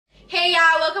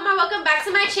welcome back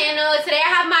to my channel. Today I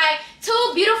have my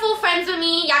two beautiful friends with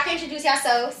me. Y'all can introduce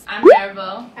yourselves. I'm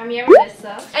Maribel. I'm your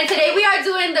Melissa. And today we are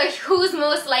doing the Who's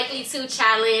Most Likely To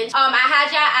challenge. I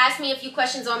had y'all ask me a few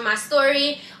questions on my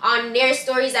story, on their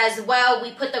stories as well.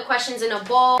 We put the questions in a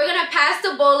bowl. We're gonna pass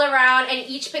the bowl around and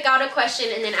each pick out a question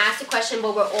and then ask the question,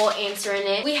 but we're all answering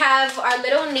it. We have our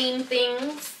little name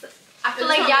things. I feel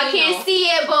like y'all can't see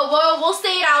it, but we'll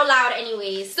say it out loud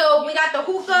anyways. So we got the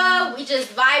hookah, we just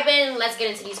vibing. Let's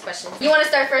get into these questions. You want to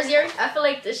start first, Yuri? I feel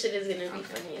like this shit is gonna be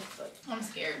funny as fuck. I'm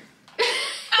scared.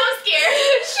 I'm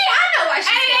scared. Shit, I know why she's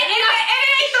scared. And it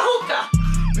ain't the hookah.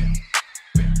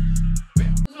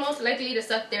 Who's most likely to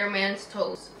suck their man's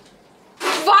toes?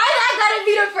 Why that gotta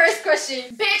be the first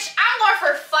question? Bitch, I'm going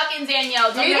for fucking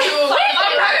Danielle. Me too. I'm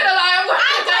not gonna lie. I'm going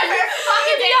for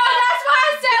fucking Yo, Danielle. that's why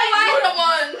I said why. You're the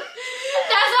one.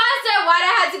 That's why I said why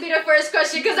that had to be the first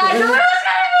question, because I knew it was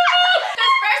gonna be me.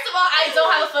 First of all, I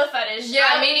don't have a foot fetish.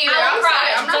 Yeah, me neither. I'm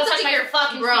sorry. I'm not touching your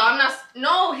fucking bro. feet. I'm not.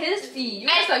 No, his feet. You're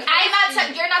not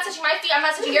touching my feet. I'm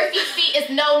not touching your feet. Feet is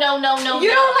no. You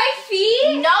don't like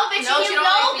feet? No, bitch. No, you she don't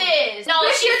know like this. No,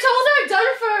 Bitch, your toes are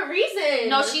done for a reason.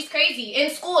 No, she's crazy. In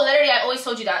school, literally, I always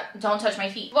told you that. Don't touch my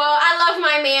feet. Well, I love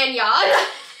my man, y'all.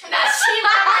 She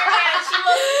loves her man. She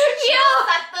will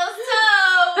suck those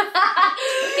toes.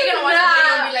 He's gonna watch the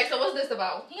video and be like, so what's this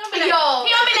about? He gonna be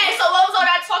like, so what was all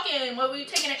that talking? What were you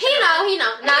taking it? He know.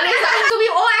 So we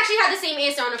all actually had the same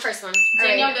answer on the first one.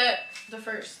 Danielle the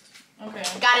first. Okay.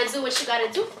 Gotta do what you gotta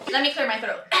do. Let me clear my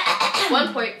throat.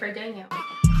 1 point for Danielle.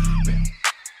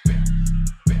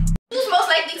 Who's most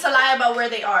likely to lie about where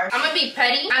they are? I'm gonna be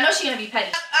petty. I know she's gonna be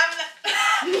petty.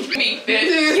 Me.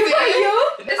 You put you?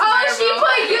 This is Oh, she Maribel.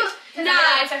 put you. I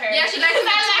lied to her. Yeah, she lied to me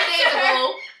 2 days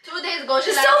ago. 2 days ago,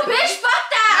 she lied So to me. bitch, fuck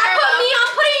that. I put me on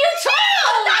putting you too.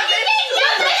 That bitch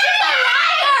is a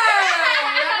liar.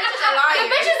 The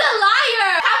bitch is a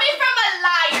liar. Coming from a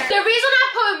liar. The reason I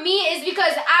put me is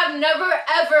because I've never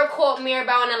ever caught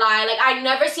Mirabelle in a lie. Like, I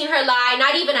never seen her lie,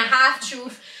 not even a half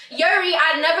truth. Yuri,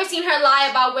 I've never seen her lie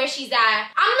about where she's at.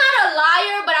 I'm not a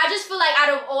liar, but I just feel like out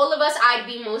of all of us, I'd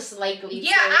be most likely to.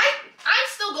 Yeah, I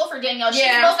still go for Danielle. She's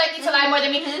most likely to lie more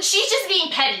than me. She's just being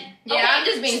petty. Yeah, okay? I'm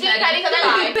just being She's petty. because I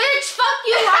lied. Bitch, fuck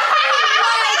you. You lied.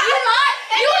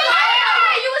 You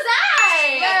lied. You was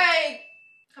I. Like,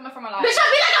 Coming from a liar. Bitch,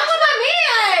 I'd be like, I'm with my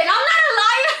man. I'm not a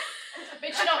liar.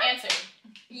 Bitch, you don't answer.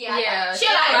 yeah. She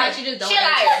a liar. She just don't She a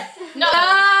answer. liar. No.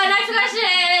 Next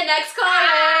question. Next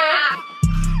caller.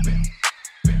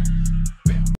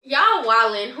 Y'all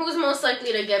wildin'. Who's most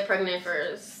likely to get pregnant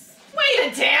first?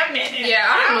 Wait a damn minute. Yeah,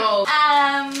 I don't know.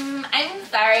 I'm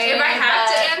sorry. If I have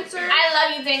to but answer, I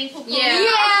love you, Danny Poo Poo. yeah,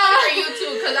 Yeah. I'm for you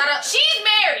too, cause I don't. She's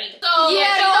married. So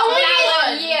Yeah, the only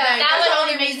reason- yeah, that that's would the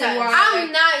only make sense. why.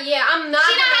 I'm not. She's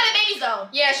not having babies though.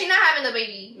 Yeah, she not having the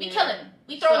baby. We killing.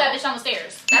 We throwing that bitch down the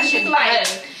stairs. That shit like.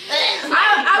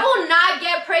 I will not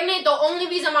get pregnant. The only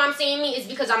reason why I'm saying me is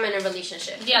because I'm in a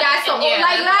relationship. Yeah, that's the yeah,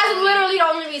 that's literally the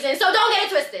only reason. So don't get it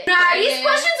twisted. Nah, these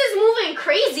questions is moving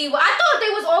crazy. I thought they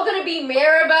was all gonna be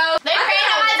Maribel. They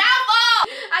praying on my downfall.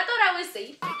 I thought I was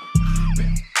safe.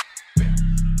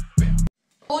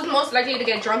 Who's most likely to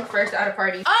get drunk first at a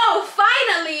party? Oh,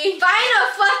 finally,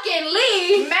 fucking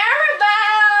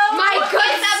Maribel. My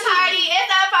goodness. It's a party.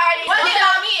 It's a party. One thing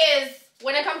about me is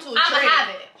When it comes to a I'ma drink, have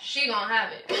it. she gonna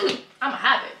have it. I'ma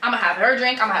have it. I'ma have her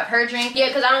drink. I'ma have her drink. Yeah,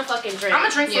 because I don't fucking drink. I'ma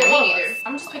drink for Yeah, me all of neither. us.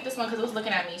 I'm just pick this one because it was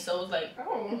looking at me, so it was like,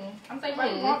 Oh. I'm like, why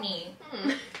you want me?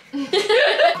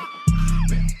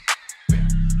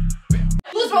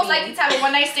 Who's most likely to have a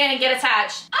one night stand and get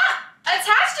attached?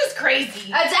 Attached is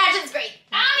crazy. Attached is great.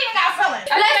 I don't even got feelings.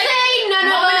 Let's say none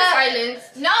of Moment of us. silence.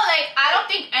 No, like I don't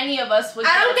think any of us would.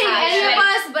 I don't think attached. any of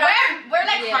Like, us, but we're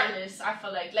like Yeah. heartless. I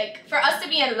feel like for us to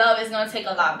be in love is gonna take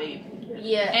a lot, babe.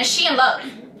 Yeah. And she in love.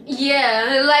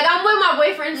 Yeah, like I'm with my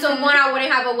boyfriend, so one, I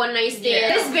wouldn't have a one night stand.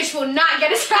 Yeah. This bitch will not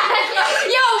get attached.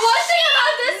 Yo, one thing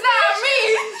about this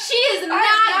bitch, she is not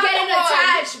getting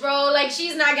attached, bro. Like,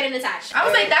 she's not getting attached. I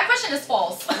was like, that question is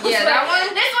false. Yeah, that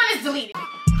one. This one is deleted.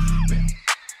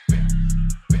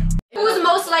 Who's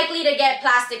most likely to get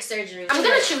plastic surgery? I'm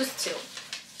gonna choose two.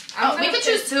 We could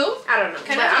choose two. I don't know,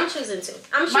 but I'm choosing two.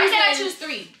 I'm choosing. Why can't I choose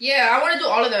three? Yeah, I want to do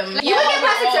all of them. You would get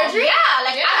plastic surgery? Yeah,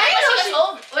 like Yeah.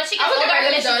 when she gets I would older, get I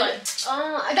really feel done. like she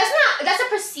would. That's a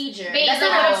procedure. Babe, That's no,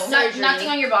 not a no, surgery. nothing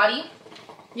on your body.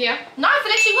 Yeah. No, I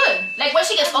feel like she would. Like when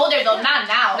she gets older though, not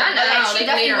now. Not but, now, Like, she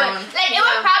like, definitely later would. on. Like it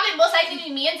would probably most likely be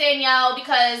me and Danielle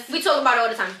because We talk about it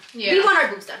all the time. Yeah. We want our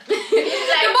boobs done.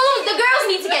 the girls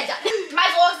need to get done. my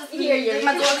dogs is Here.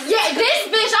 my dogs. Yeah, this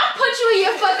bitch, I'll put you in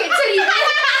your fucking titty.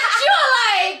 She was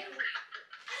like,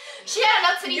 She had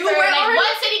enough titties You for went like already?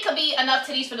 one titty could be enough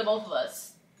titties for the both of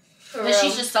us. For But real.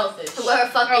 she's just selfish. With her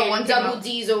fucking one double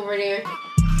thing D's over there.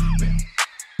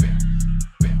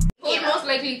 Who's most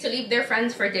likely to leave their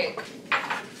friends for dick?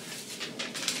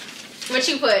 What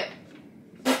you put?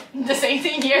 The same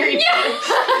thing Yuri did.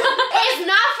 It's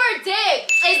not for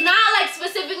dick. It's not like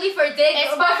specifically for dick.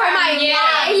 It's but for my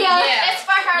yeah. mom. Yeah. It's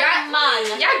for her Yeah. mom.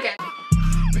 Yeah, get.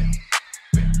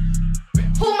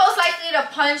 Who most likely to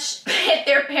hit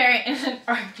their parent in an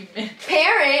argument?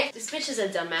 Parent. This bitch is a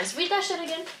dumbass. Read that shit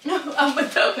again. No, I'm a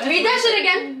dumbass. Read that shit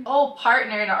again. Oh,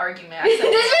 partner in an argument. I This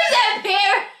said bitch said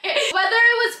parent. Whether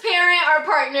it was parent or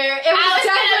partner, it was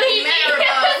definitely memorable.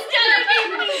 It was gonna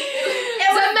be me.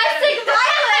 Domestic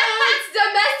violence.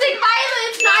 Domestic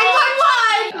violence.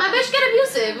 911. My bitch get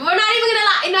abusive. We're not even gonna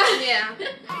lie. No. Yeah.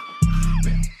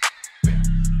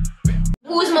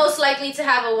 Who's most likely to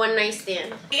have a one-night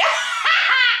stand? Yeah.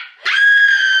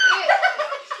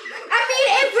 I mean,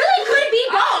 it really could be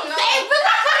both. know. It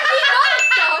really could be both,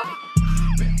 though.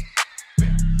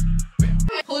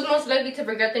 Who's most likely to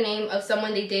forget the name of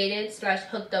someone they dated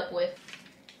 / hooked up with?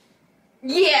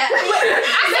 Yeah. I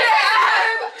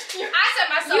said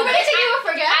myself. You really think you would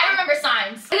forget? I remember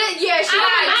signs. Yeah, she I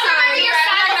remember remember signs. your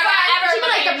sign before I ever She be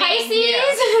like the remember your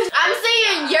Pisces. name. I'm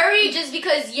saying Yuri just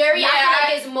because Yuri, I Yeah, feel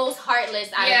like is most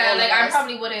heartless out of Yeah, all like of I us.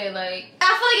 probably wouldn't like.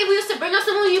 I feel like if we was to bring up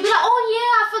someone, you'd be like, oh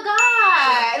yeah, I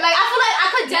forgot. Like I feel like I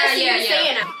could definitely see you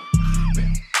saying that.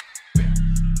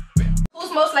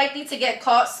 Who's most likely to get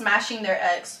caught smashing their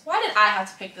ex? Why did I have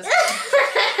to pick this one?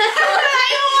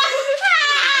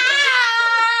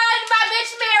 My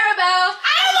bitch Maribel.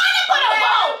 I don't want to put a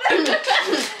vote.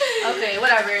 Okay,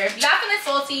 whatever. Laughing is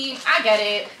salty. I get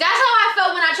it. That's how I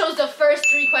felt when I chose the first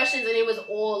 3 questions and it was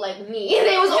all like me.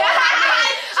 It was all like me.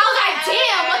 I was like,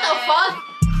 damn, what the fuck?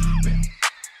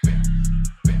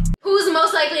 Who's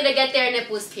most likely to get their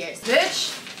nipples pierced?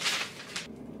 Bitch.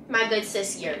 My good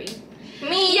sis Yuri.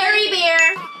 Me. Yuri Bear.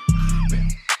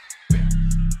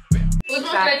 Who's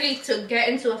most likely to get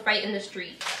into a fight in the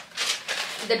street?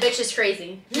 The bitch is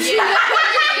crazy. If you're crazy.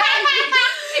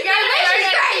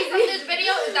 from this video,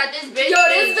 is that this bitch? Yo,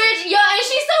 this bitch, yo, and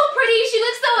she's so pretty. She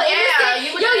looks so innocent. you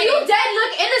would Yo, think- you dead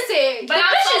look innocent. But The I'm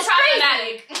bitch so is crazy.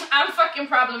 problematic. I'm fucking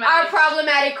problematic. Our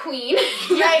problematic queen.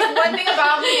 Like, one thing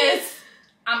about me is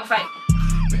I'm a fight.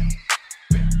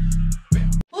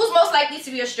 Who's most likely to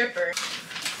be a stripper?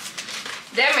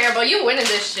 Damn, Maribel, you winning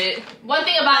this shit. One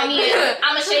thing about me is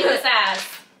I'm a shake this ass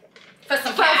for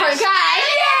some For cash. guys.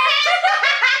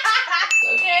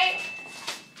 Okay.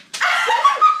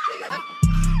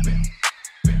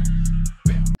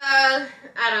 I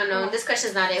don't know. This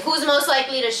question's not it. Who's most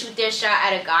likely to shoot their shot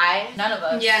at a guy? None of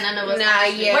us. Yeah, none of us. Nah,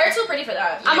 honestly. yeah. We're too pretty for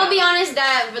that. I'm gonna be honest,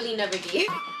 that really never did.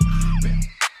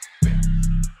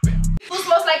 Who's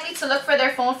most likely to look for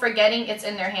their phone forgetting it's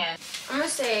in their hand? I'm gonna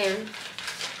say.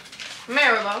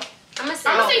 Maribel. I'm gonna say.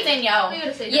 I'm gonna say Danielle. What are you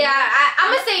gonna say? Yeah,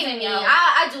 I'm gonna say me. Danielle.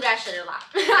 I do that shit a lot.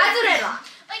 I do that a lot.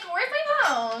 Like, where's my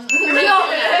phone? Yo,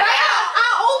 I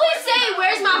always say,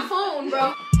 "Where's my phone,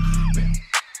 bro?"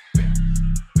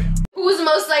 Who's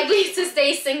most likely to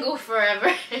stay single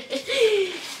forever?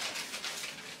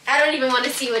 I don't even want to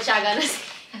see what y'all gonna say.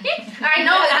 I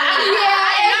know that.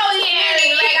 Yeah, I know it's Yuri.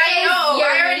 Like, I know. Yuri. I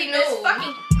already know. It's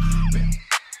fucking.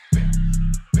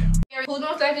 Who's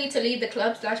most likely to leave the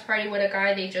club / party with a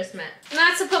guy they just met?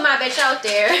 Not to put my bitch out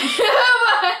there. Yo,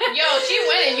 she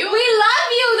winning. You. We love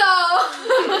you though.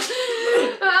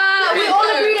 We all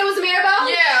agreed it was Maribel.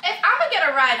 Yeah. If I'm gonna get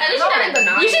a ride, At least you got a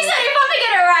banana. You should say if I'm gonna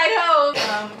get a ride home.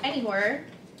 anywhere.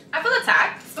 I feel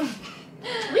attacked.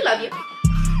 We love you.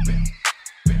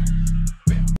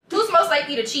 Who's most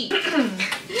likely to cheat? Let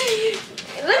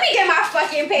me get my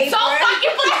fucking paper. So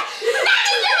fucking black. Not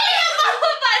just the video,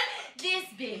 but this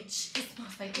bitch is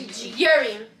most likely to cheat.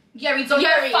 Yuri. Yuri, don't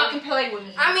Yuri. you fucking play with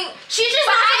me. I mean, she's just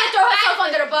not gonna throw herself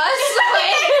under the bus.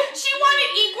 She wanted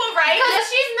equal rights. Because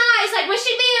she's nice. Like when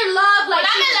she be in love, When like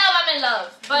I'm in love, I'm in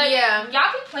love. But Yeah.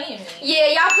 y'all be playing me.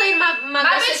 Yeah, y'all played my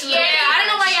best bitch, sister. Yeah, I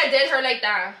don't know why y'all did her like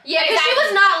that. Yeah, because she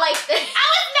was not like this. I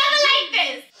was never like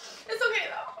this. It's okay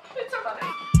though. It's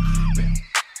okay.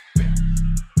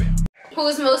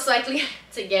 Who's most likely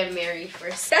to get married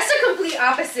first? That's the complete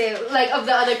opposite, like, of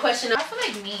the other question. I feel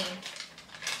like me.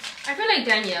 I feel like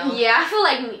Danielle. Yeah, I feel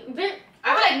like me. But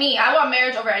I feel like me. I want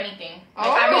marriage over anything. Like,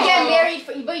 Oh. I you really get do. married,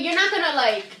 but you're not gonna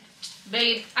like.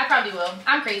 Babe, I probably will.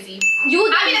 I'm crazy. You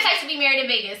I'll be the type to be married in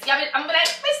Vegas. I'm gonna be like,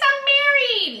 bitch, I'm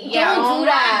married. Don't do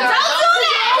that. Don't do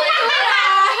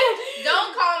that.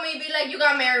 Don't call me. Be like you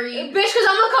got married. Bitch, because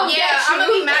I'm gonna come Yeah, get you. I'm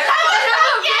gonna be mad.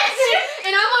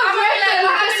 And I'm gonna break the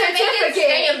certificate.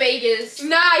 Stay in Vegas.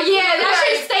 Nah, yeah, that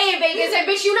Right. should stay in Vegas. And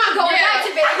bitch, you not going Yeah. back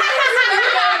to Vegas.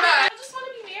 I just want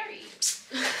to be married.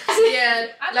 That's Yeah,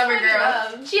 I lover just girl.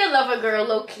 love. She a lover girl,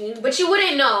 low key, but you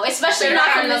wouldn't know, especially Yeah, not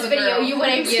I'm from this lover video. girl. You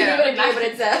wouldn't be Yeah. able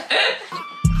to tell.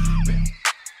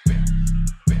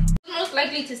 Who's most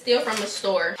likely to steal from a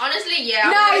store? Honestly, yeah.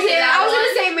 Nah, yeah, I was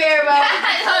gonna say Maribel.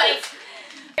 Like,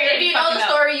 If you know the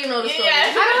story, you know the story.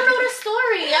 Yeah. I don't know the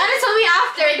story. Y'all done told me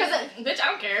after because bitch, I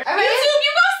don't care. All right. YouTube,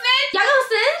 you go snitch. y'all gonna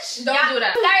snitch. Don't do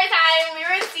that. Story time. We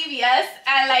were in CVS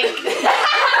and like,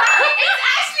 it's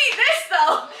actually this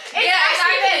though. It's Yeah,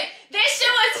 actually exactly. this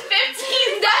shit was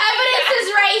 15. The evidence is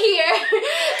right here.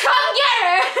 Come get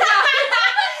her.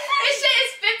 This shit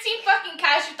is 15 fucking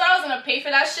cash. You thought I was gonna pay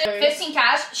for that shit? 15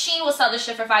 cash. Shein will sell this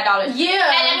shit for $5. Yeah.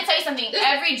 And let me tell you something.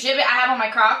 Every gibbet I have on my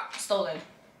croc, stolen.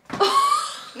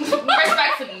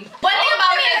 Respectfully. One thing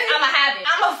about me is I'ma have it.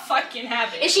 I'ma fucking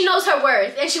have it. And she knows her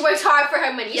worth, and she works hard for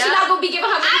her money. Yeah. She's not gonna be giving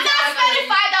her money. I'm not back. spending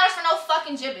 $5 for no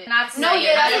fucking gibbet. Not No, saying.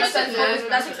 yeah, that's That's expensive. expensive.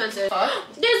 That's expensive. Fuck.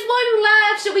 There's one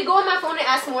left. Should we go on my phone and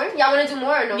ask more? Y'all wanna do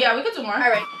more or no? Yeah, we could do more. All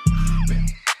right.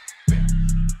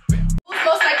 Who's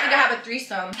most likely to have a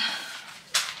threesome?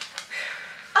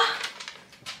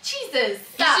 Jesus.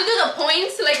 You should do the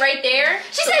points like right there.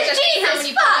 She So said we can see how Jesus,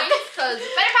 many fuck. points, 'cause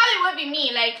But it probably would be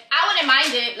me. Like, I wouldn't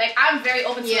mind it. Like, I'm very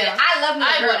open to Yeah. it. I love me a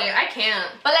I girl. wouldn't. I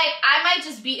can't. But like, I might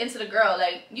just be into the girl.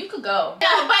 Like, you could go.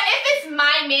 No, but if it's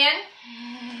my man,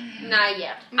 Nah,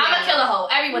 yeah. I'ma kill a hoe.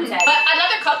 Everyone said. But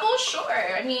another couple,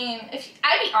 sure. I mean, if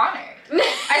I'd be honored.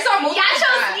 I saw a movie. Y'all like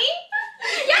chose that. me.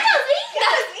 Y'all chose me.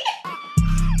 Y'all chose me.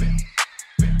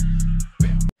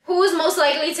 Who's most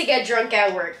likely to get drunk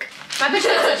at work? My bitch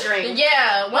wants to drink.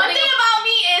 Yeah. One thing about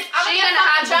me is I'm She gonna get gonna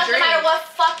fucking have drunk the no matter drink. what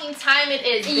fucking time it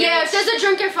is. Yeah, if bitch. there's a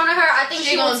drink in front of her, I think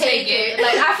She she gonna gonna take take it. it.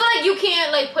 Like, I feel like you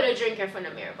can't like put a drink in front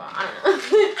of Maribel. I don't know.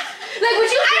 Like,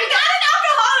 would you? I'm not an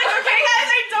alcoholic, okay, guys?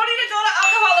 I don't need to go to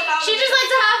alcohol about She just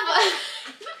likes to have fun.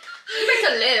 She likes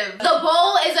to live. The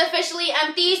bowl is officially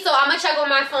empty, so I'm gonna check on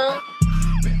my phone.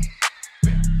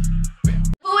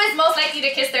 Who is most likely to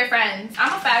kiss their friends?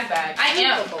 I'm a fag bag. I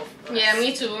am. Yeah,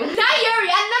 me too. Not Yuri.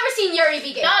 I've never seen Yuri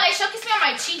be gay. No, like she'll kiss me on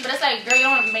my cheek, but it's like, girl, you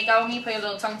don't want to make out with me, put your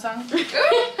little tongue.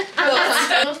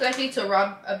 Most likely to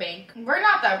rob a bank. We're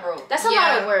not that broke. That's a lot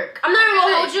Yeah. of work. I'm not even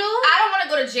gonna hold you. I don't want to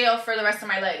go to jail for the rest of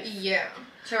my life. Yeah.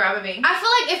 To rob a bank. I feel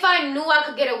like if I knew I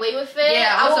could get away with it,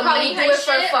 Yeah, I on would some probably money do type it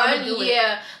for shit, fun. I'ma do it.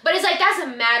 Yeah, but it's like that's a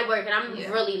mad work, and I'm Yeah.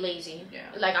 really lazy. Yeah.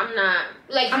 Like I'm not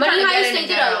like I'm money trying to heist. get in They and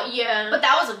did get a out. yeah. But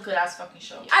that was a good ass fucking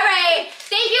show. All right,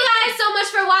 thank you guys so much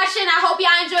for watching. I hope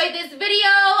y'all enjoyed this video.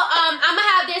 I'm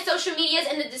gonna have their social medias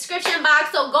in the description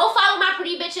box, so go follow my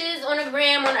pretty bitches on the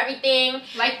gram, on everything.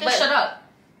 Like this But- shut up.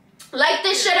 Like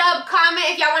this shit up, comment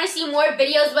if y'all want to see more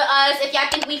videos with us, if y'all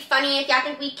think we funny, if y'all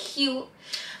think we cute.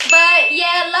 But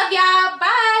yeah, love y'all.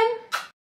 Bye.